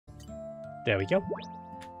There we go.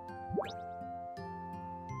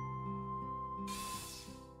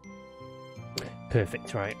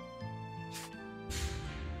 Perfect, right.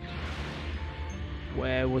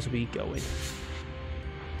 Where was we going?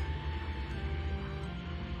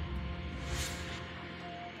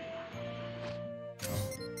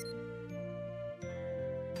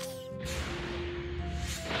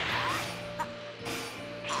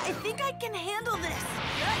 I think I can handle this.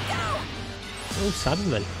 Let go! Oh,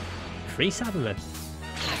 Saberman. Free Saberman.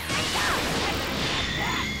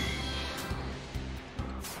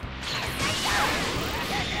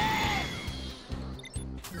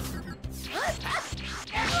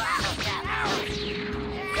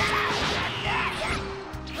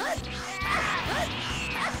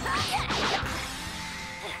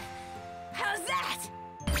 How's that?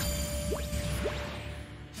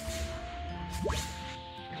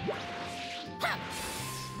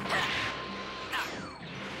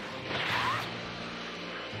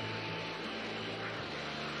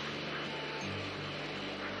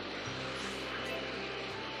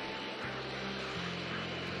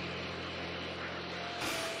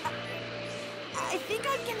 I think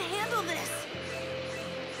I can handle this.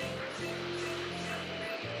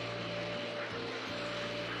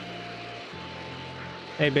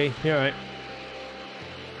 Hey, B, you alright?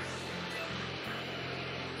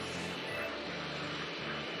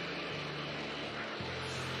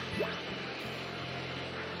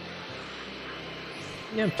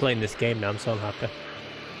 Yeah, I'm playing this game now, I'm so happy.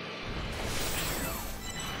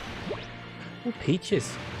 Oh,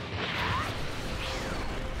 peaches.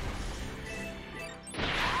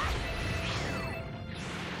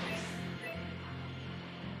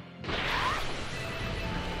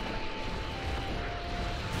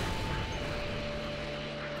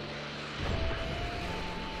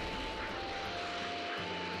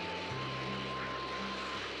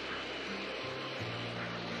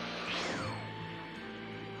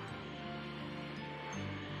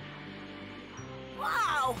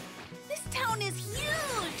 Wow! This town is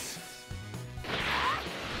huge!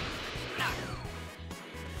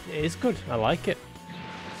 It is good, I like it.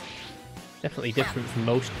 Definitely different from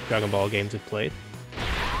most Dragon Ball games I've played.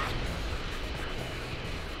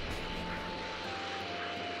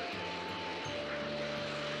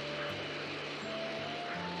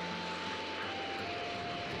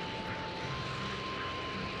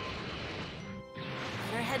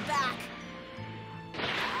 Better head back.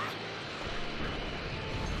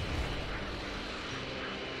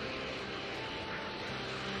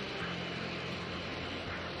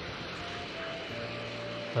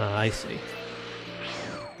 Ah, I see.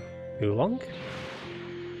 Oolong? What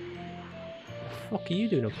the fuck are you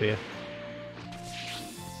doing up here?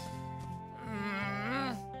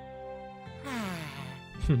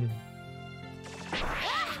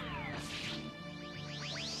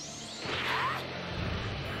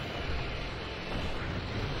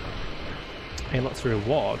 Hey, lots of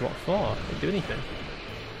reward. What for? Didn't do anything.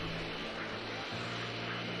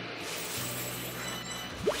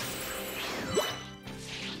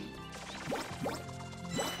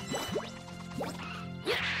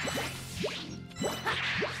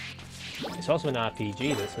 It's also an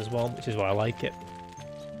RPG, this as well, which is why I like it.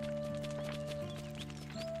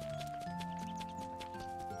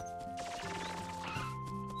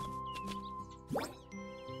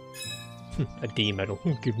 A D medal.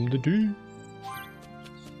 Give him the D.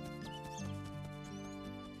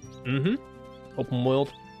 Open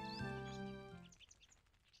world.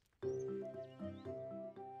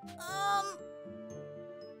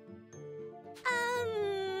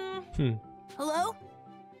 Hello?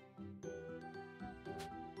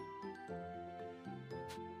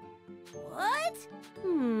 What?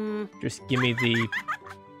 Just give me the.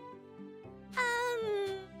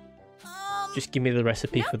 Just give me the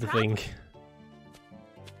recipe for the thing.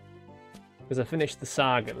 Because I finished the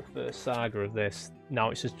saga, the first saga of this. Now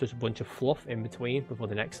it's just a bunch of fluff in between before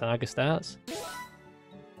the next saga starts.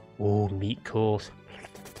 Oh, meat course.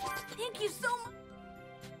 Thank you so much.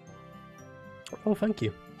 Oh, thank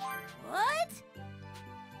you. What?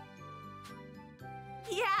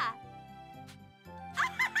 Yeah.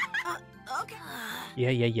 Okay.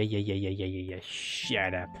 Yeah.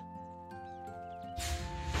 Shut up.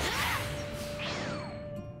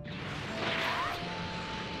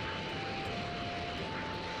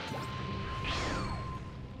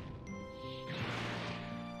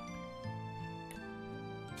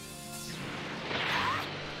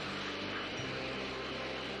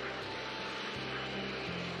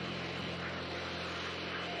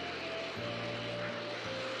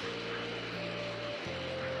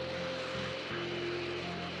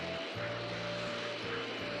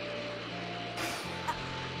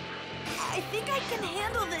 I think I can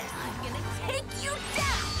handle this. I'm gonna take you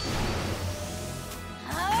down.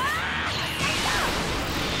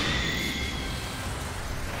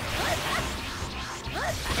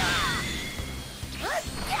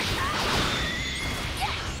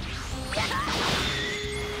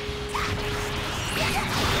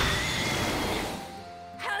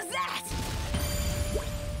 How's that?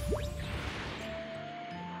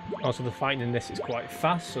 Also, the fighting in this is quite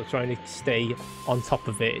fast, so trying to stay on top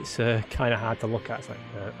of it, it's kind of hard to look at. It's like,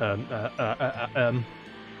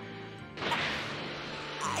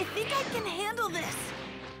 I think I can handle this.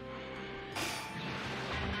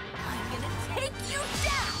 I'm gonna take you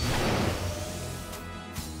down.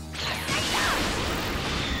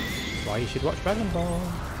 That's why you should watch Dragon Ball.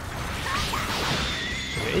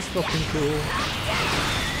 It is fucking cool.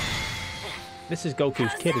 This is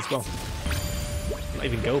Goku's kid as well. Not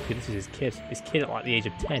even Goku, this is his kid. His kid at like the age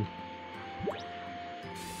of 10.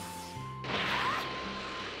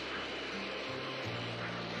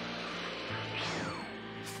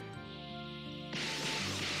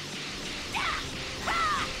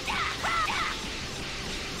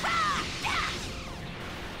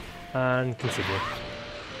 And continue.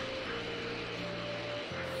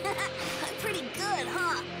 I'm pretty good,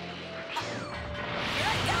 huh? Here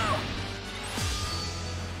I go!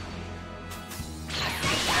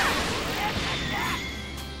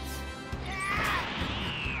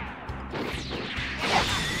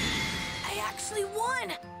 I actually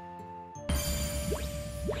won!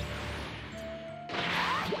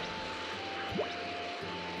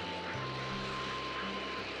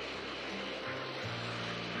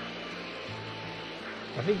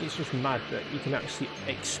 I think it's just mad that you can actually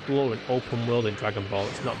explore an open world in Dragon Ball.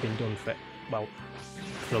 It's not been done for, well,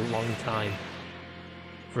 for a long time.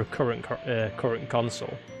 For a current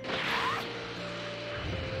console.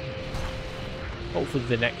 Hopefully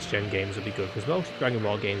the next gen games will be good, because most Dragon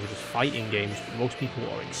Ball games are just fighting games. Most people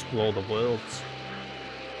want to explore the worlds.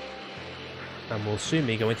 And we'll soon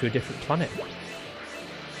be going to a different planet.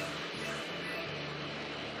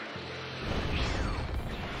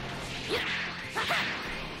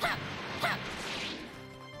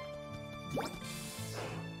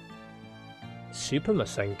 Super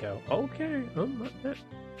Masenko. Okay.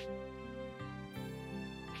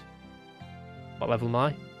 What level am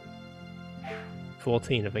I?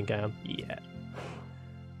 14, I think I am. Yeah.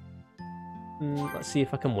 Let's see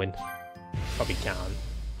if I can win. Probably can't.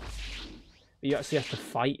 You actually have to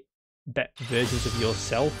fight versions of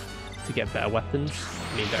yourself to get better weapons.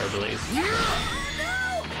 I mean, better abilities.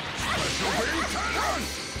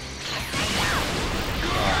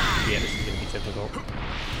 Oh, yeah, this is going to be difficult.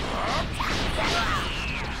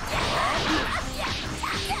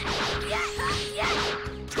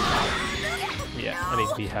 Yeah, I need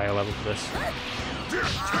to be higher level for this.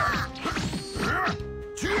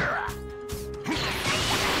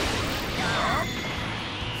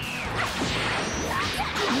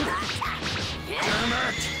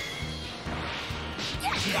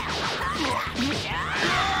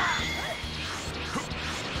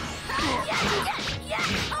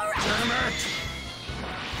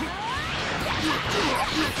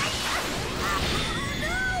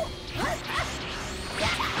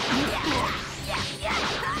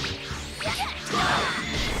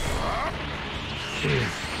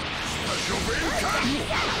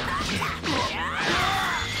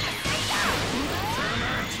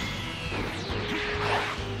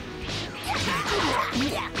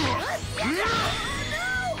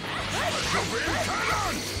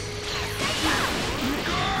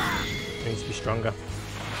 Needs to be stronger.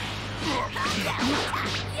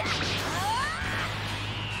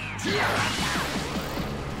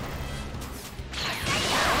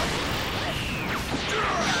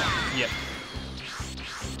 Yep.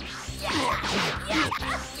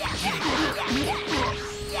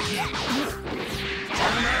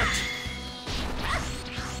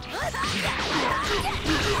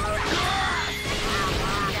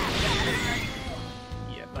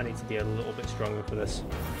 Yep, I need to be a little bit stronger for this.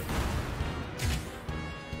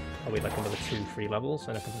 I'll wait like another 2-3 levels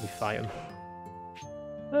and I can probably fight him.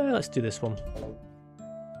 Let's do this one.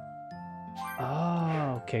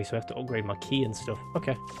 Ah, okay, so I have to upgrade my key and stuff.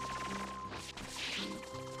 Okay.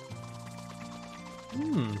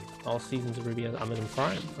 All seasons of Ruby Amazon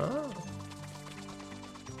Prime. Ah.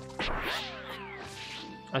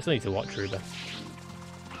 I still need to watch Ruby.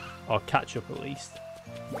 Or catch up at least.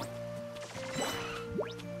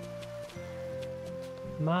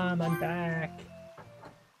 Mom, I'm back.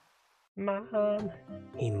 Mom.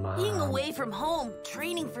 Hey, Mom. Being away from home,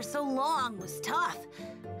 training for so long, was tough.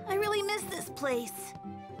 I really miss this place.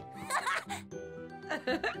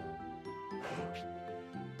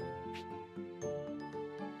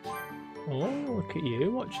 Oh, look at you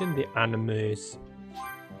watching the animes.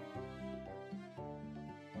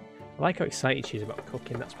 I like how excited she is about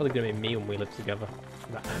cooking. That's probably going to be me when we live together.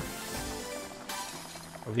 That.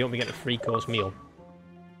 Or you want me to get a 3-course meal?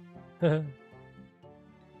 That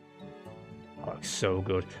looks so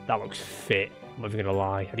good. That looks fit. I'm not even going to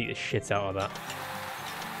lie. I'd eat the shit out of that.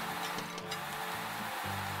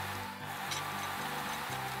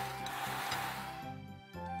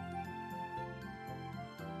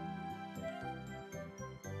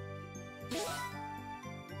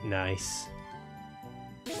 Nice.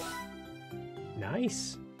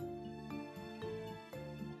 Nice.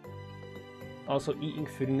 Also, eating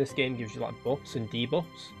food in this game gives you like buffs and debuffs.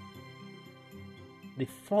 They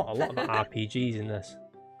fought a lot about RPGs in this.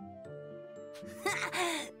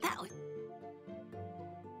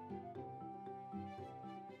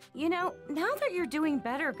 You know, now that you're doing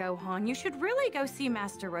better, Gohan, you should really go see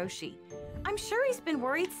Master Roshi. I'm sure he's been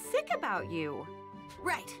worried sick about you.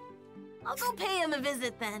 Right. I'll go pay him a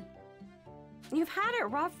visit then. You've had it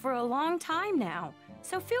rough for a long time now,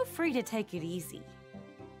 so feel free to take it easy.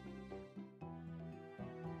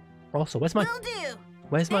 Also, where's my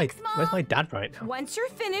dad right now? Once you're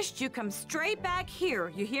finished, you come straight back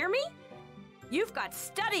here. You hear me? You've got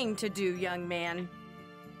studying to do, young man.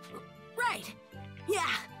 Right. Yeah.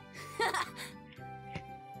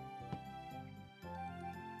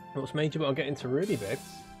 What's made you want to get into Ruby, babe?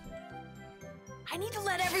 I need to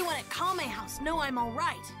let everyone at Kame House know I'm all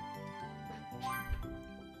right.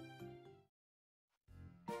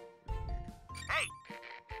 Hey!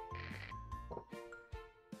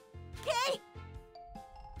 Okay?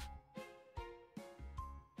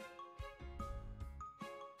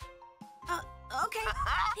 Okay.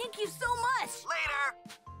 Thank you so much. Later.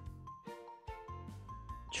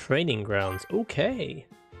 Training grounds. Okay.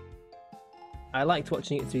 I liked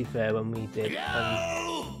watching it, to be fair, when we did.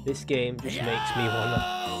 And this game just makes me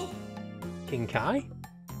wanna... King Kai?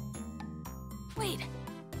 Wait,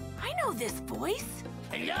 I know this voice.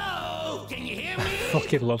 Hello? Can you hear me? I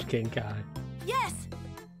fucking love King Kai. Yes,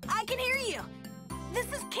 I can hear you. This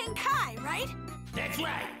is King Kai, right? That's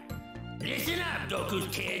right. Listen up, Goku's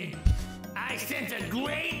kid. I sense a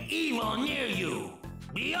great evil near you.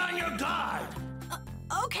 Be on your guard.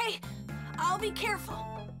 Okay, I'll be careful.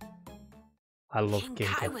 I love King King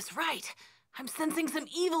Kai. Kai was right. I'm sensing some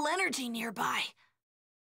evil energy nearby.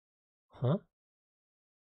 Huh?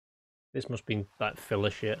 This must be that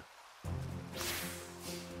filler shit.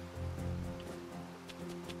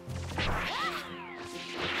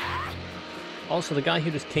 Also, the guy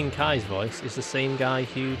who does King Kai's voice is the same guy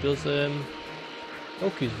who does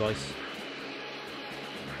Goku's voice.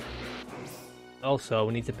 Also,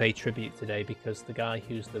 we need to pay tribute today because the guy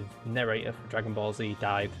who's the narrator for Dragon Ball Z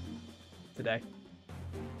died today.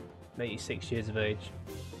 86 years of age.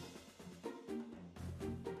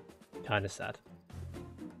 Kinda sad.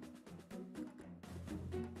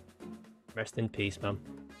 Rest in peace, man.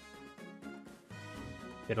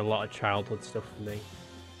 Did a lot of childhood stuff for me.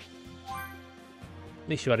 At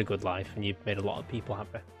least you had a good life and you made a lot of people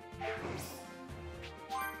happy.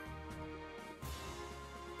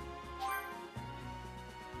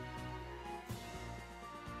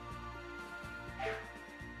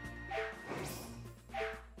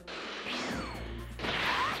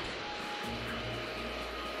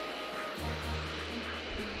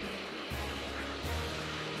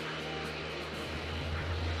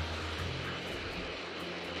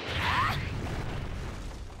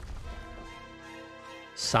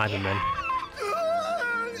 Cybermen.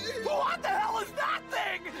 What the hell is that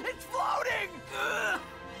thing? It's floating!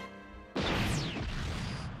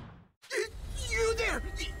 You there!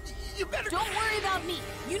 You better... Don't worry about me.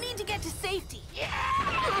 You need to get to safety.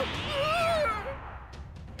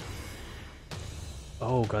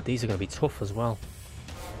 Oh god, these are going to be tough as well.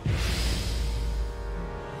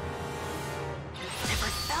 Never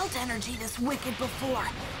felt energy this wicked before.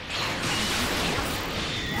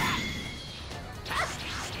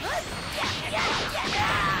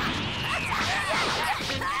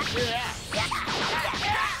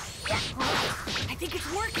 I think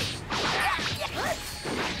it's working.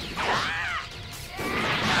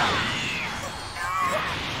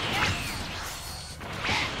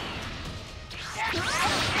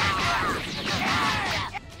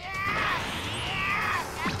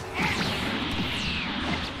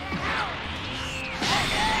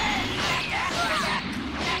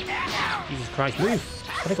 Jesus Christ, move!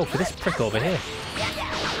 Gotta go for this prick over here.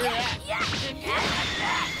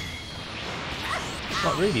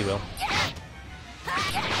 Not really, Will.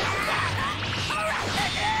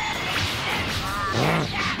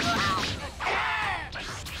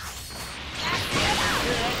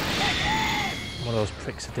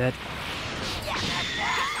 Pricks are dead.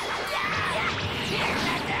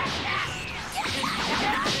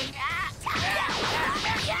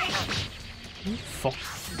 Fuck.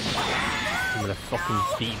 I'm gonna fucking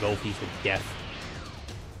beat both of you to death.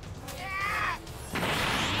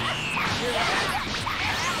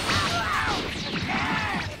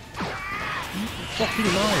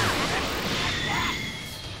 Fucking mine.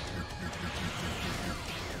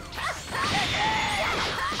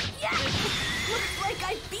 Looks like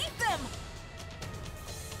I beat them.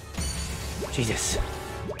 Jesus.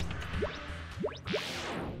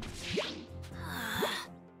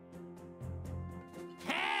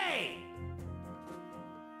 Hey!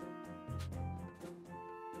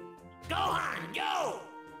 Gohan, go!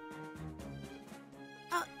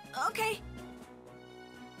 Okay.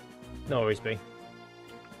 No worries, B.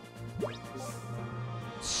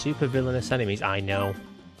 Super villainous enemies, I know.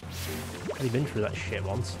 I've been through that shit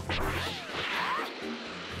once.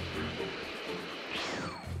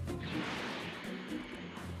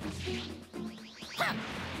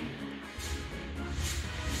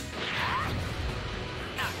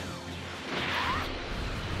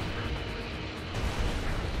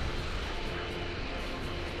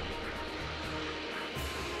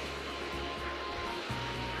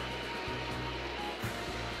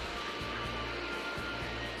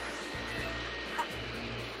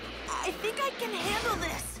 I think I can handle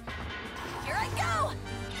this. Here I go.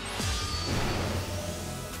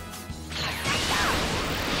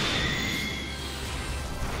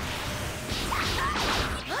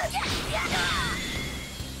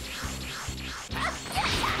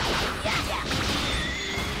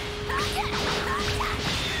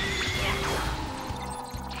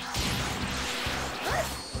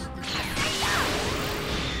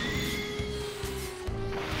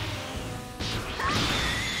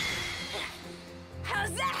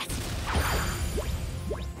 How's that?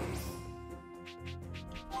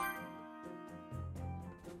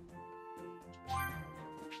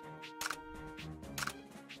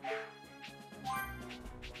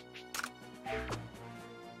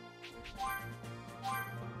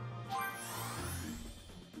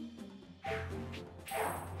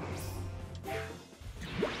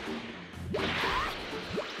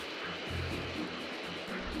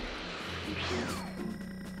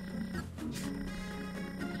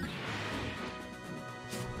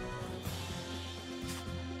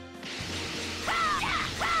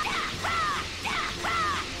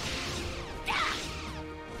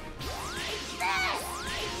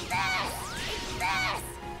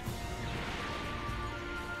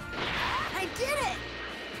 I did it!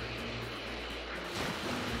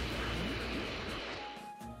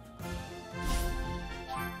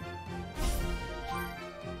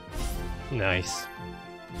 Nice.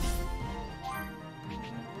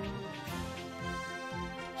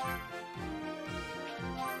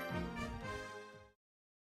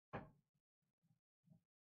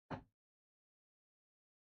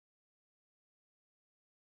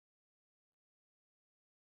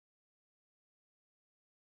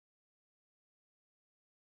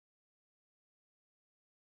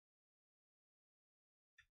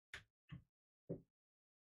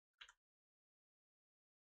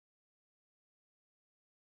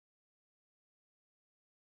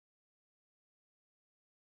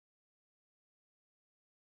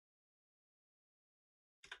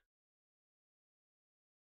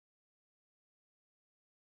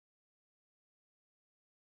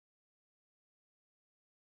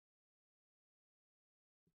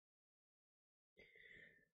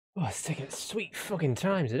 Oh, it's taking its sweet fucking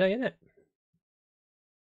time today, isn't it?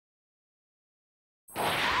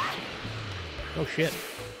 Oh shit.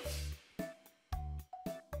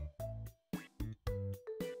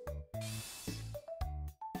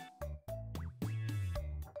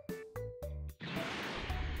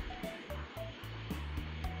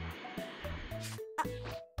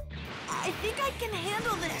 I think I can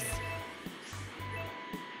handle this.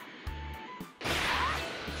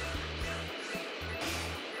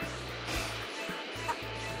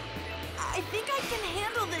 I think I can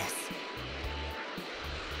handle this.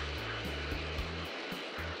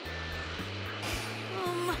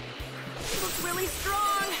 You look really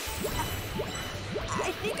strong.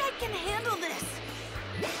 I think I can handle this.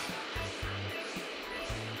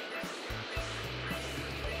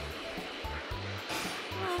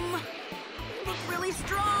 You look really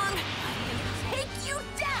strong. I'm gonna take you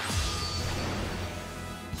down.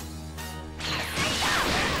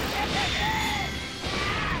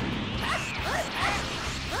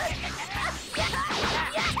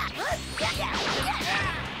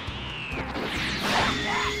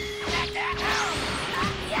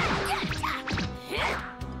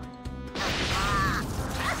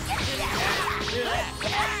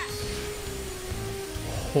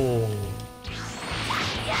 Oh.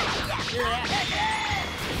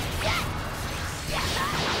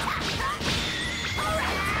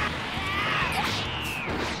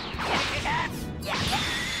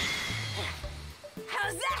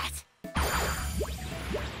 How's that?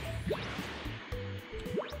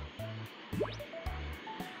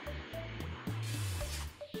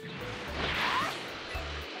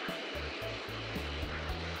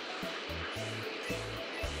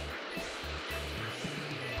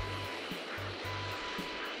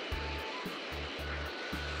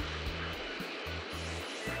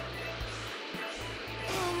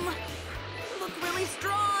 You look really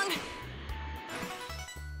strong.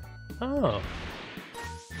 Oh.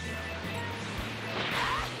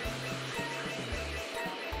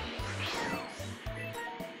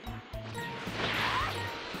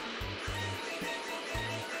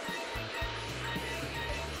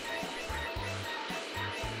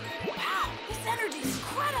 Wow, this energy's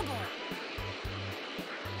incredible.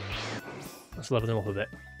 Let's level them up a bit.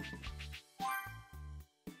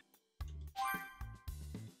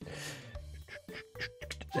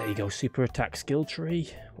 There you go, super attack skill tree.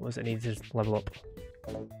 What does it need to level up?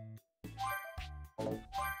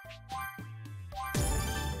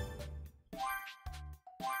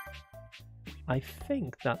 I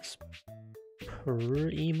think that's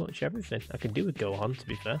pretty much everything I can do with Gohan, to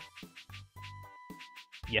be fair.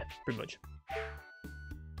 Yeah, pretty much.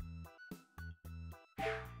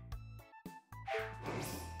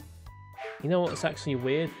 You know what's actually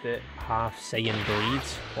weird? That half Saiyan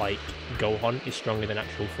breeds, like Gohan, is stronger than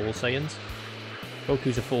actual full Saiyans.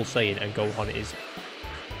 Goku's a full Saiyan and Gohan is,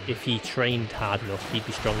 if he trained hard enough, he'd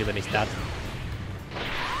be stronger than his dad.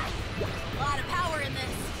 A lot of power in this.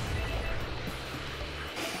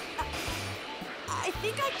 I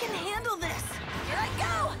think I can handle this. Here I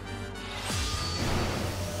go.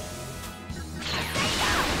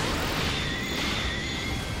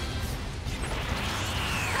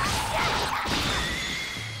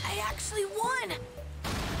 I actually won.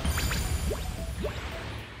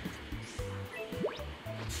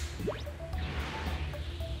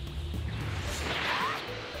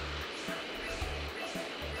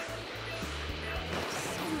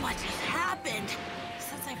 So much has happened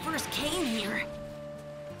since I first came here.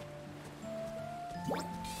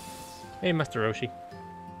 Hey, Master Roshi.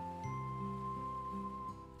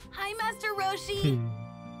 Hi, Master Roshi.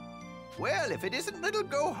 Well, if it isn't little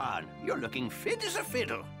Gohan, you're looking fit as a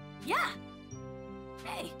fiddle. Yeah.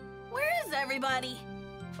 Hey, where is everybody?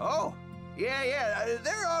 Oh, yeah,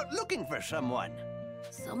 they're out looking for someone.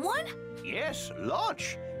 Someone? Yes,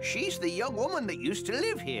 Launch. She's the young woman that used to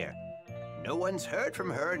live here. No one's heard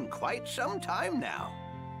from her in quite some time now.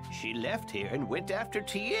 She left here and went after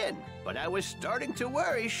Tien, but I was starting to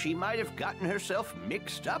worry she might have gotten herself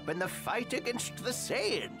mixed up in the fight against the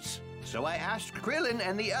Saiyans. So I asked Krillin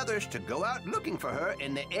and the others to go out looking for her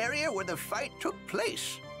in the area where the fight took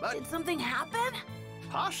place. But Did something happen?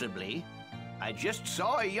 possibly, I just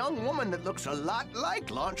saw a young woman that looks a lot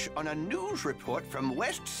like Launch on a news report from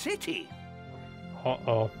West City.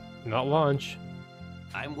 Uh-oh, not Launch.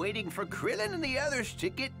 I'm waiting for Krillin and the others to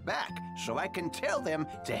get back so I can tell them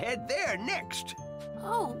to head there next.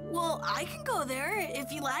 Oh, well, I can go there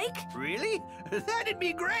if you like. Really? That'd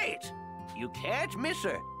be great. You can't miss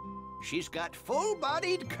her. She's got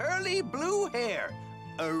full-bodied curly blue hair.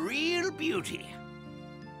 A real beauty.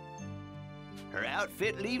 Her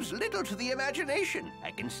outfit leaves little to the imagination.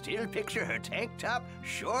 I can still picture her tank top,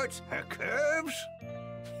 shorts, her curves.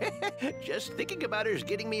 Just thinking about her is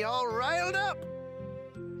getting me all riled up.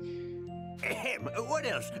 Ahem, what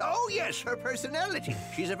else? Oh, yes, her personality.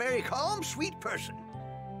 She's a very calm, sweet person.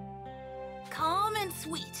 Calm and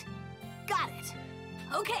sweet. Got it.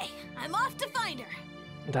 Okay, I'm off to find her.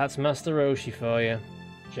 That's Master Roshi for you.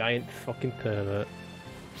 Giant fucking pervert.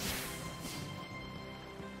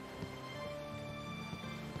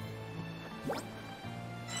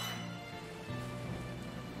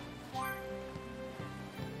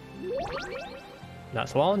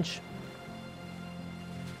 That's Launch.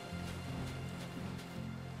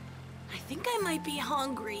 I think I might be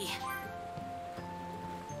hungry.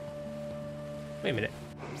 Wait a minute.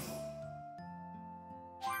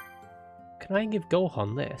 Can I give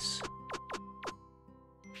Gohan this?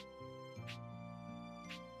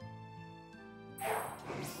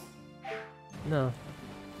 No.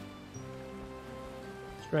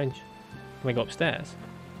 Strange. Can we go upstairs?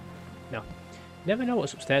 No. Never know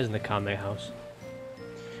what's upstairs in the Kame house.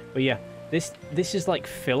 But yeah, this is like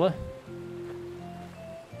filler.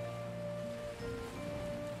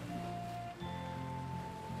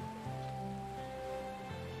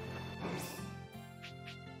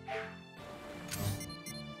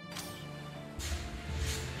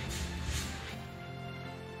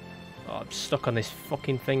 Oh, I'm stuck on this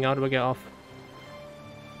fucking thing. How do I get off?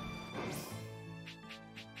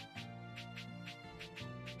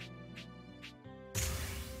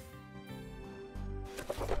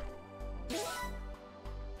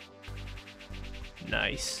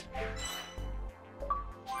 Nice.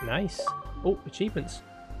 Nice. Oh, achievements.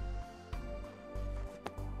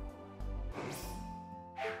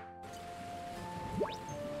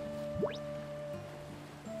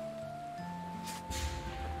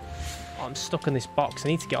 Oh, I'm stuck in this box. I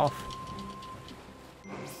need to get off.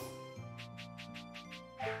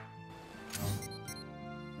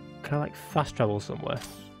 Can I like fast travel somewhere?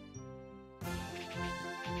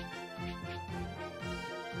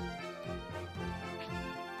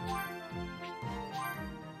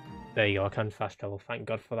 There you go, I can fast travel. Thank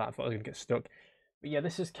God for that. I thought I was going to get stuck. But yeah,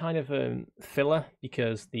 this is kind of filler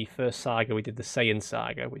because the first saga, we did the Saiyan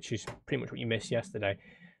saga, which is pretty much what you missed yesterday.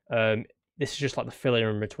 This is just like the filler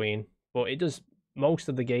in between. But it does, most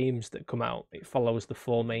of the games that come out, it follows the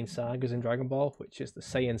 4 main sagas in Dragon Ball, which is the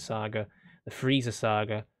Saiyan saga, the Frieza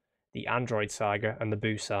saga, the Android saga, and the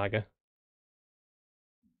Buu saga.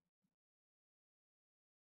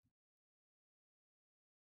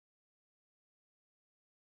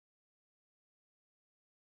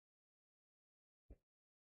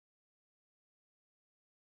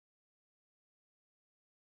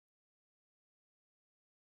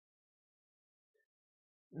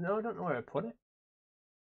 No, I don't know where I put it.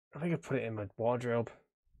 I think I put it in my wardrobe.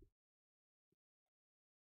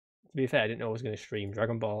 To be fair, I didn't know I was going to stream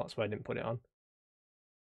Dragon Ball, that's why I didn't put it on.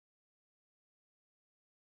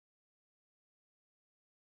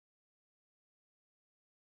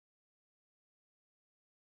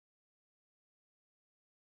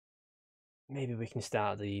 Maybe we can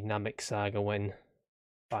start the Namek saga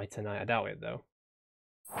by tonight. I doubt it though.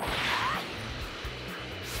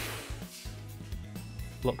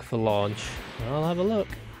 Look for launch. I'll have a look.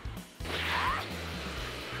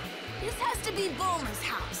 This has to be Bulma's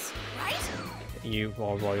house, right? You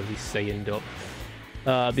are royally Saiyaned up.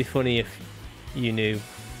 It'd be funny if you knew.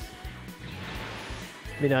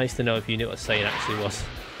 It'd be nice to know if you knew what Saiyan actually was.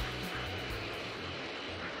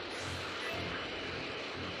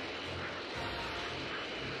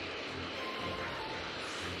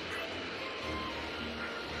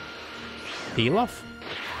 Peel off?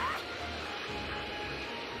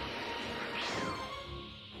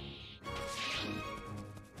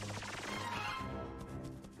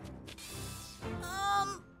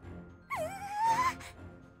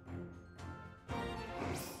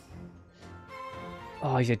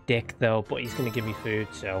 Oh, he's a dick though, but he's gonna give me food,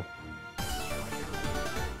 so.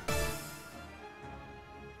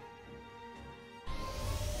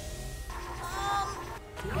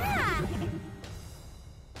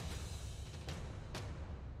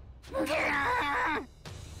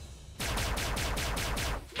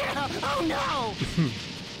 Oh no!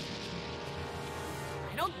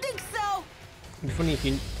 I don't think so. It'd be funny if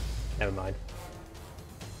you. Never mind.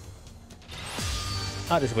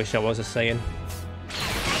 I just wish I was a Saiyan.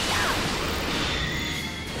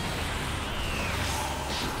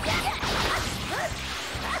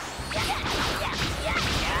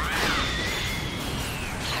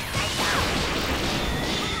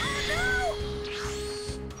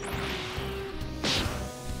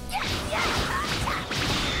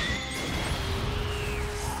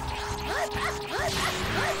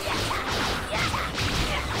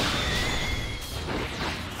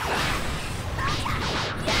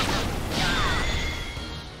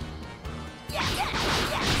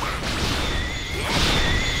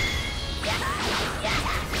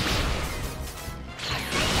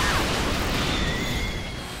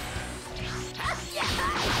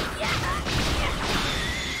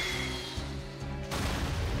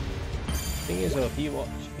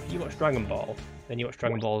 If you watch Dragon Ball, then you watch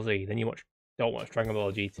Dragon Ball Z, then you don't watch Dragon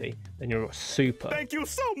Ball GT, then you watch Super. Thank you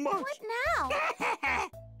so much. What now?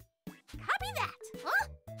 Copy that, huh?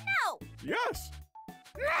 No. Yes.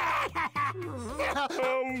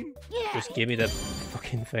 Just give me the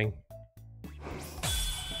fucking thing.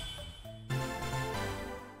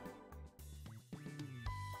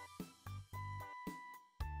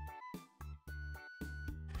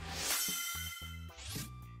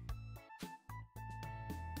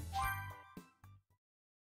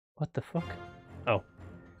 What the fuck? Oh.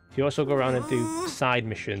 You also go around and do side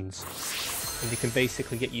missions. And you can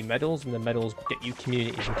basically get you medals, and the medals get you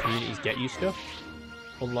communities, and communities get you stuff.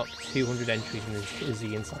 Unlock 200 entries in the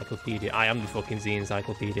Z Encyclopedia. I am the fucking Z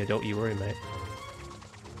Encyclopedia, don't you worry, mate.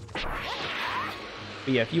 But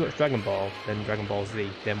yeah, if you watch Dragon Ball, then Dragon Ball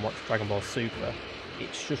Z, then watch Dragon Ball Super,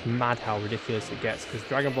 it's just mad how ridiculous it gets, because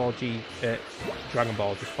Dragon Ball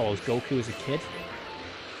just follows Goku as a kid.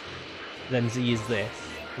 Then Z is this,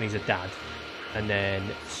 and he's a dad. And then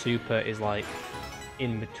Super is like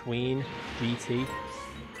in between GT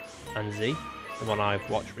and Z, the one I've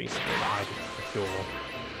watched recently that I did for sure.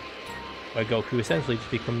 Where Goku essentially just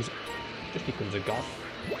becomes a god.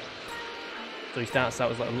 So he starts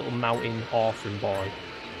out as like a little mountain orphan boy,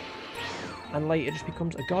 and later just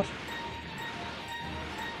becomes a god.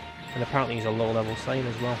 And apparently he's a low-level Saiyan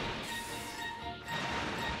as well,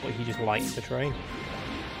 but he just likes to train.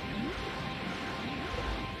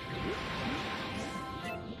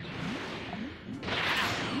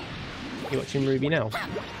 You watching Ruby now?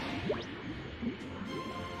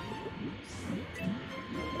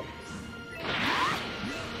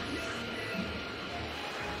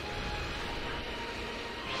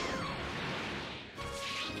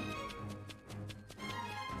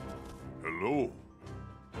 Hello.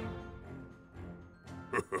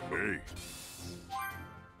 Hey.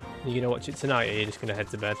 You gonna watch it tonight, or are you just gonna head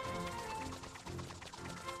to bed?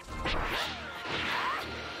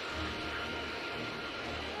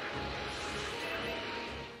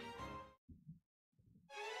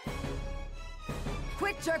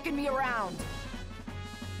 Quit jerking me around.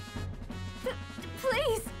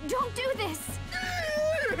 Please, don't do this!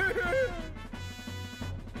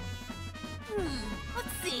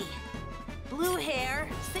 Let's see. Blue hair,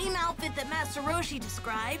 same outfit that Master Roshi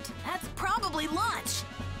described. That's probably Launch.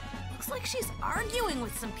 Looks like she's arguing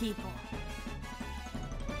with some people.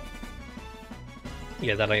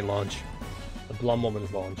 Yeah, that ain't Launch. The blonde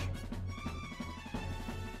woman's Launch.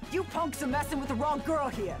 You punks are messing with the wrong girl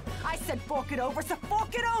here. I said fork it over, so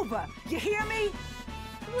fork it over. You hear me?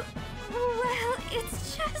 Well,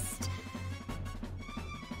 it's just...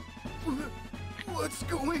 What's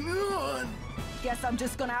going on? Guess I'm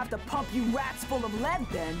just gonna have to pump you rats full of lead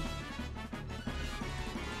then.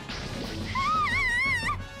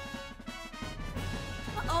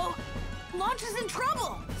 Uh-oh! Launch is in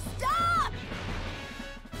trouble! Stop!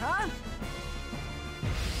 Huh?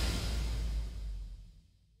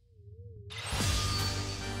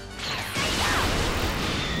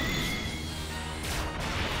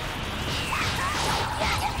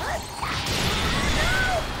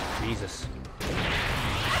 Jesus.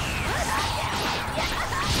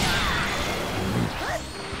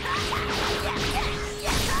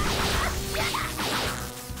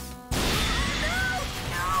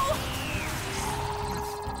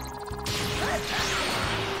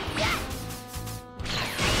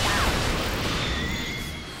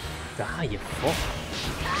 Die, you fuck.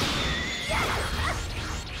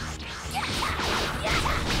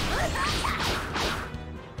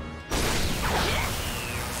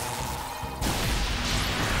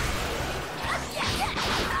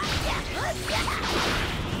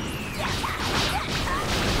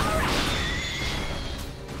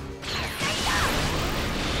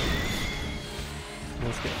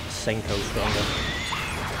 Let's get Senko stronger.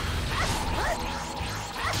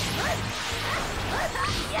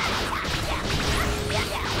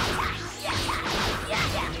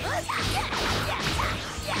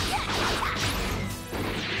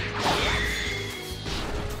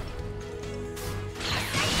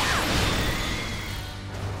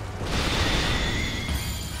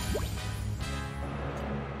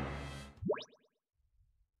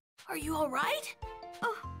 Are you alright?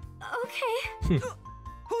 Oh, okay.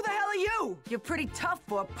 Who the hell are you? You're pretty tough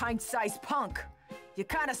for a pint-sized punk. You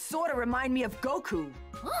kinda sorta remind me of Goku.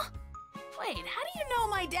 Huh? Wait, how do you know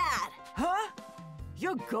my dad? Huh?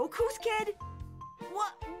 You're Goku's kid?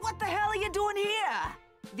 What the hell are you doing here?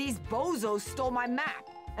 These bozos stole my map,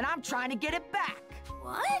 and I'm trying to get it back.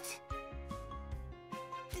 What?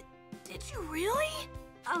 Did you really?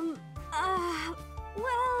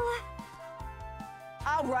 Well...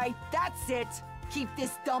 All right, that's it. Keep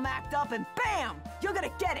this dumb act up and bam! You're gonna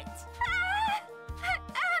get it!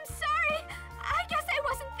 I'm sorry. I guess I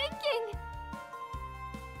wasn't thinking.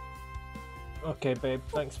 Okay, babe.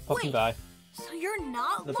 Thanks for popping Wait. by. So you're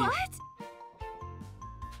not Love you. what?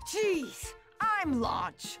 Jeez, I'm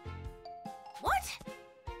Launch. What?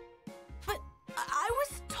 But I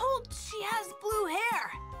was told she has blue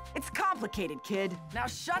hair. It's complicated, kid. Now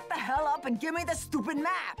shut the hell up and give me the stupid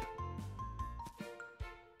map!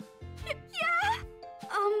 Yeah?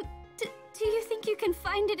 Do you think you can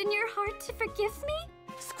find it in your heart to forgive me?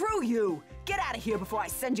 Screw you! Get out of here before I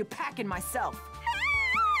send you packing myself.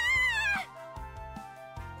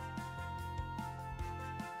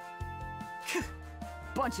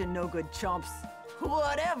 Bunch of no-good chumps.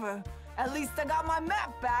 Whatever. At least I got my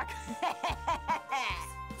map back.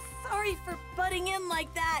 Sorry for butting in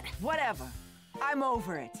like that. Whatever. I'm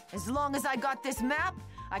over it. As long as I got this map,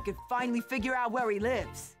 I could finally figure out where he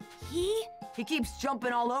lives. He? He keeps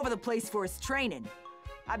jumping all over the place for his training.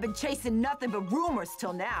 I've been chasing nothing but rumors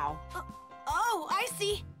till now. Oh, I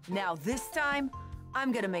see. Now this time,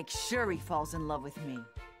 I'm gonna make sure he falls in love with me.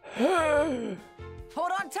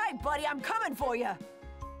 Hold on tight, buddy. I'm coming for you.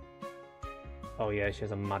 Oh yeah, she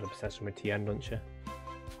has a mad obsession with Tien, doesn't she?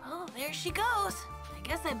 Well, there she goes. I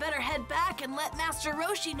guess I better head back and let Master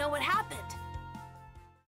Roshi know what happened.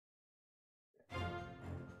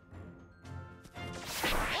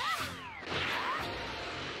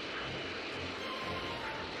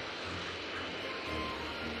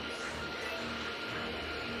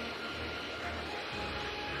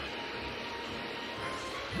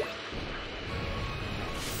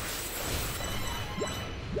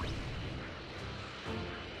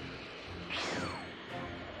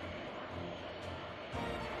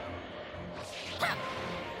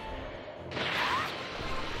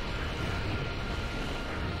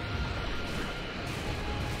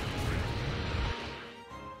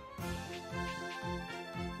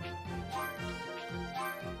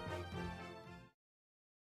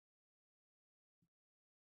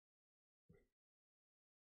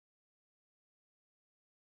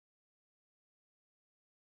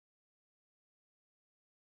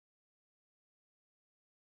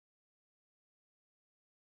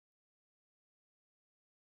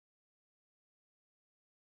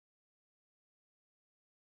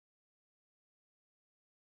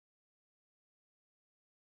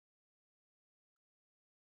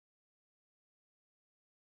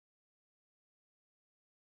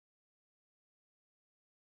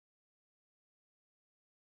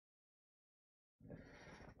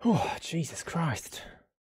 Oh, Jesus Christ.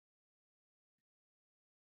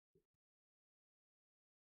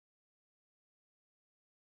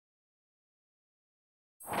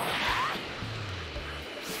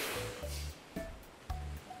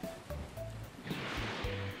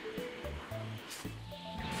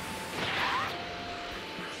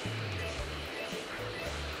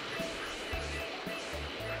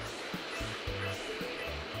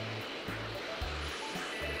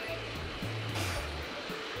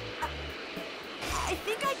 I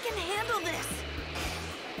think I can handle this.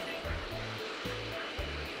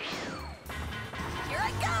 Here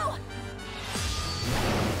I go!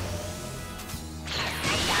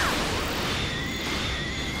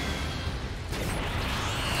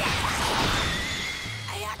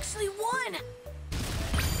 I actually won!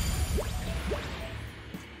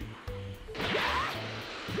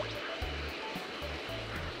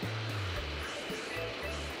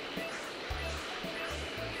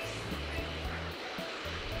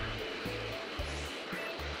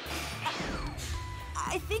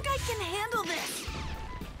 I think I can handle this.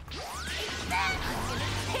 I'm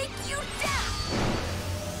gonna take you down.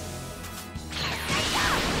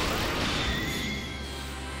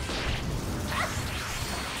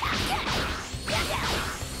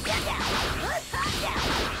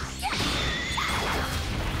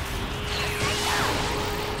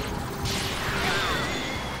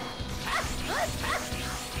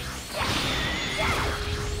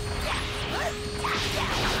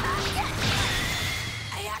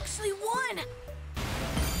 I actually won.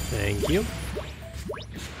 Thank you.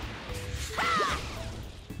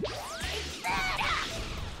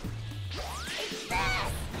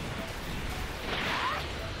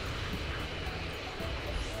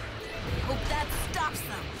 Hope that stops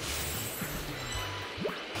them.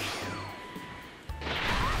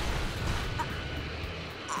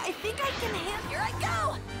 I think I can handle. Here I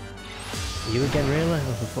go. You again, really?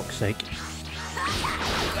 Oh, for fuck's sake.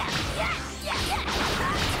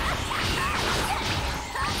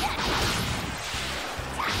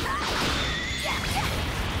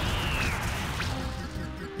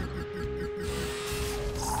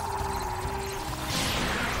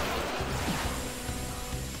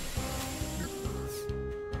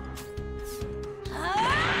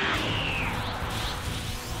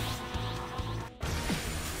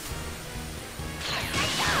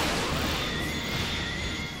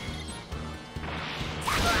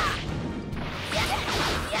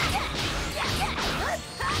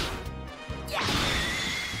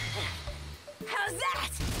 How's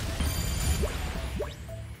that?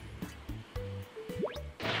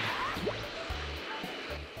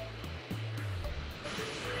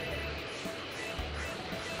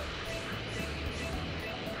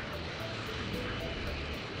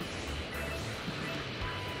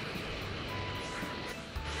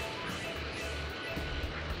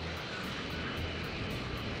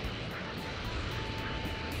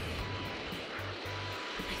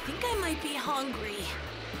 I think I might be hungry.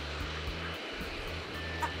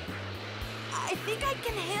 I think I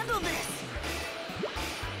can handle this.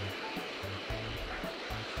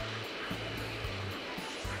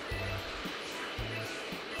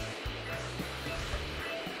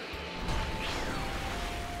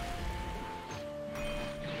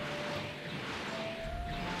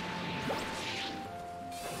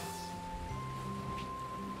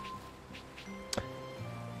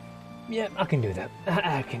 Yeah, I can do that.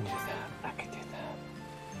 I can do that. I can do that.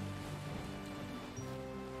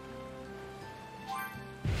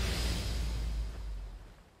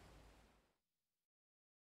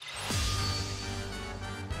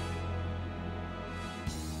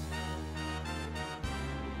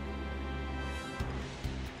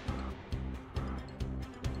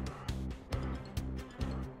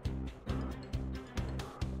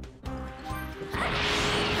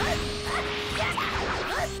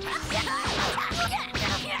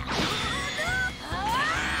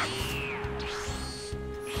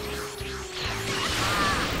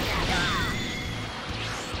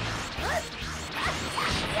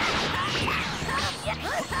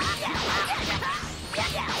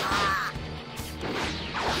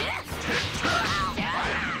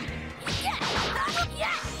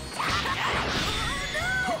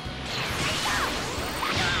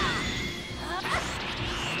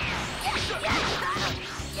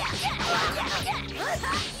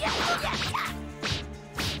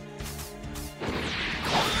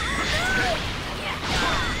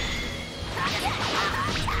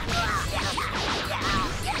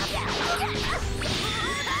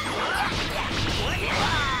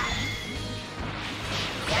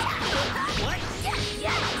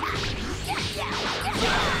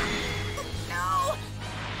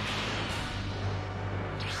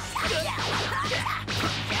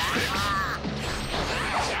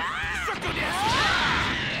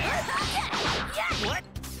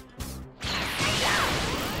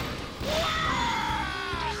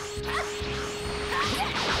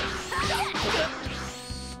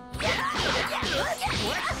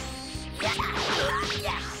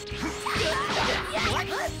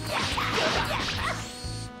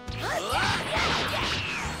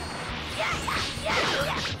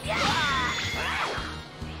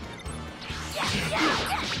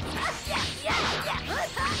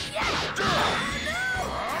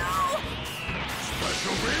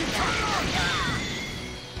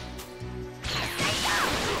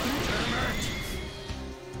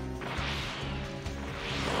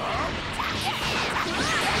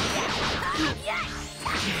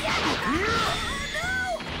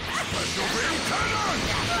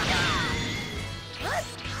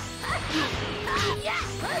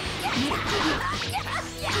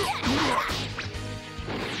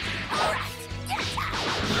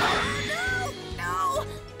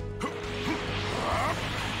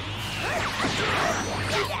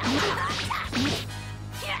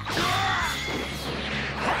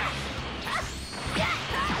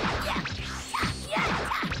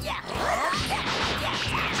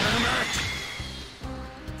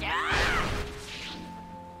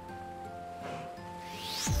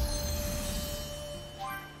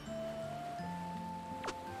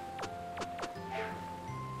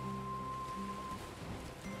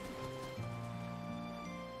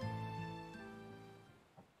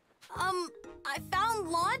 I found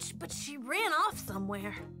Launch, but she ran off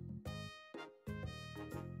somewhere.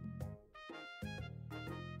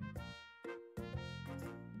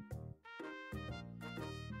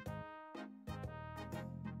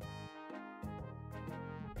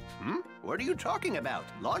 What are you talking about?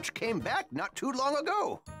 Launch came back not too long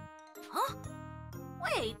ago. Huh?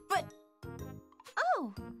 Wait, but...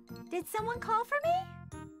 Oh, did someone call for me?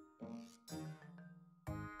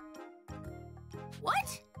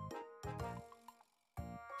 What?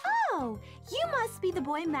 Oh, you must be the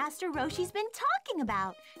boy Master Roshi's been talking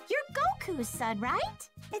about. You're Goku's son, right?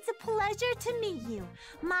 It's a pleasure to meet you.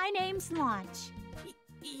 My name's Launch.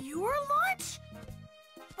 You're Launch?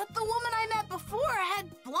 But the woman I met before had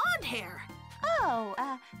blonde hair. Oh,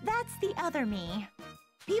 that's the other me.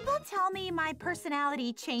 People tell me my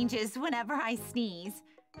personality changes whenever I sneeze.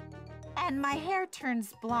 And my hair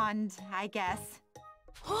turns blonde, I guess.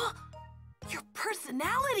 Huh? Your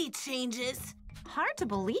personality changes? Hard to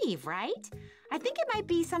believe, right? I think it might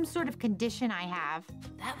be some sort of condition I have.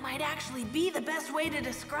 That might actually be the best way to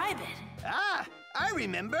describe it. Ah, I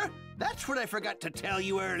remember. That's what I forgot to tell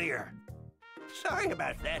you earlier. Sorry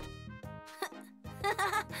about that.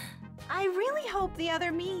 I really hope the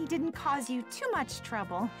other me didn't cause you too much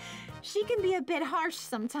trouble. She can be a bit harsh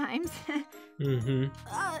sometimes.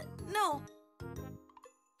 No.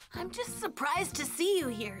 I'm just surprised to see you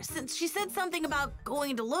here, since she said something about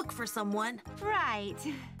going to look for someone. Right.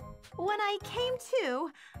 When I came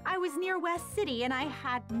to, I was near West City and I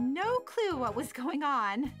had no clue what was going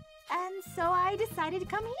on. And so I decided to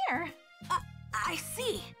come here. I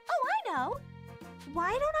see. Oh, I know.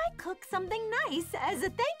 Why don't I cook something nice as a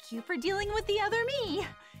thank you for dealing with the other me?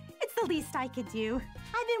 It's the least I could do.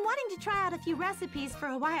 I've been wanting to try out a few recipes for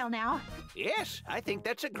a while now. Yes, I think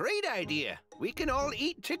that's a great idea. We can all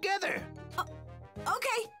eat together.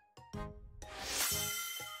 Okay.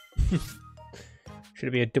 Should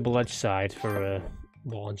it be a double-edged sword for a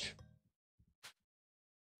launch?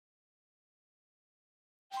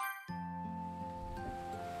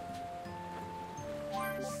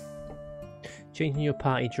 Changing your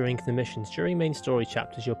party during the missions. During main story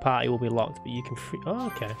chapters, your party will be locked, but you can free. Oh,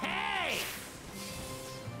 okay. Hey!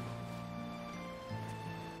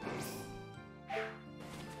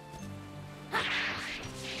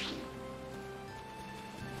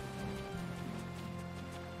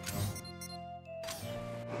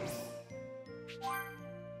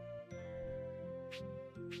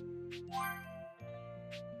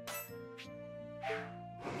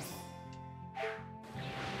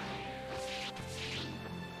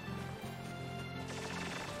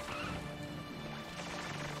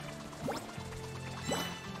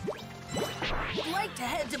 I'd like to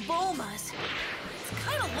head to Bulma's. It's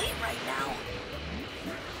kind of late right now.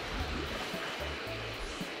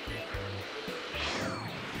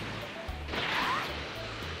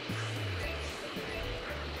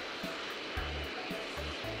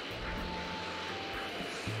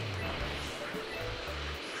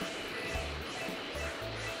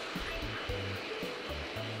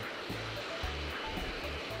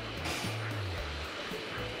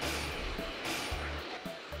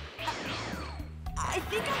 I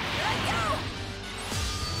think I'm gonna go!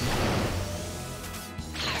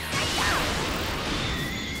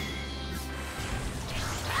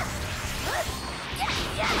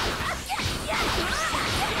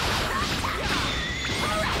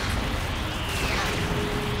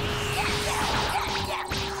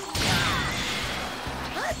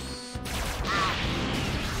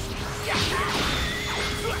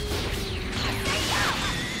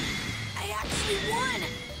 I actually won!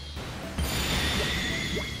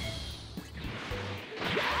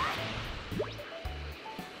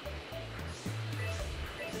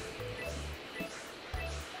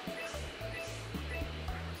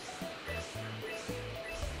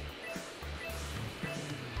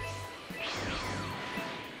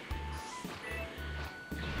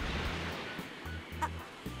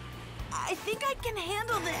 I think I can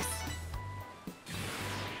handle this.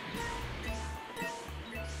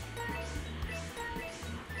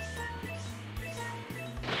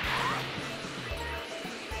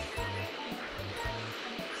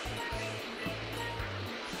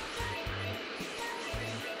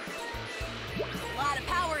 A lot of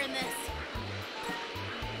power in this.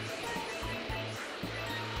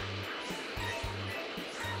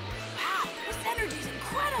 Wow, this energy's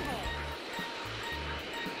incredible.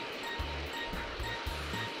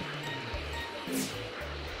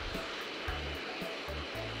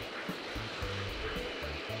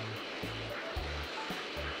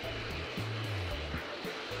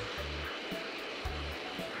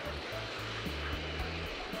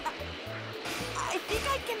 I think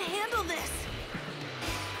I can handle this.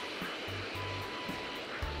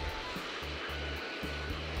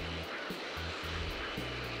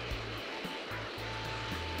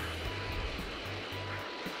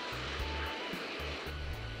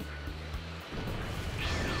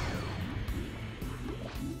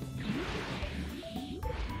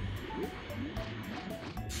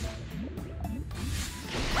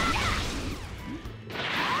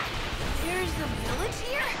 There's a village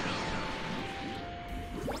here?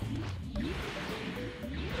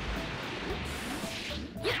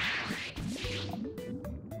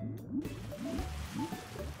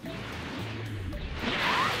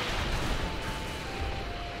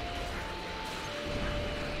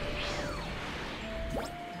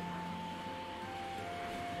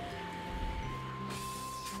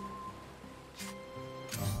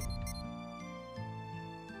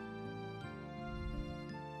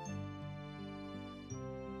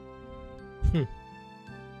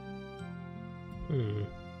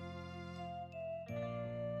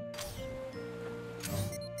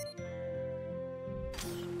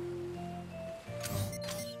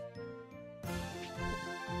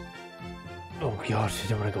 Oh god, I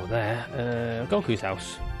don't want to go there. Goku's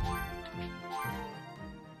house.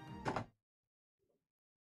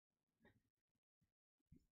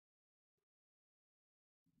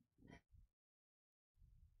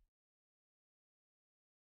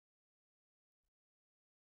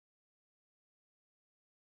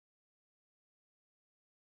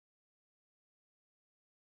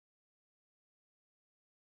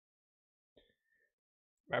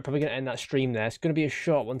 Right, probably gonna end that stream there. It's gonna be a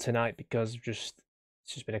short one tonight because it's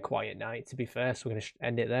just been a quiet night, to be fair. So we're gonna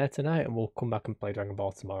end it there tonight, and we'll come back and play Dragon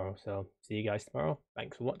Ball tomorrow. So see you guys tomorrow.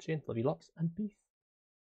 Thanks for watching. Love you lots, and peace.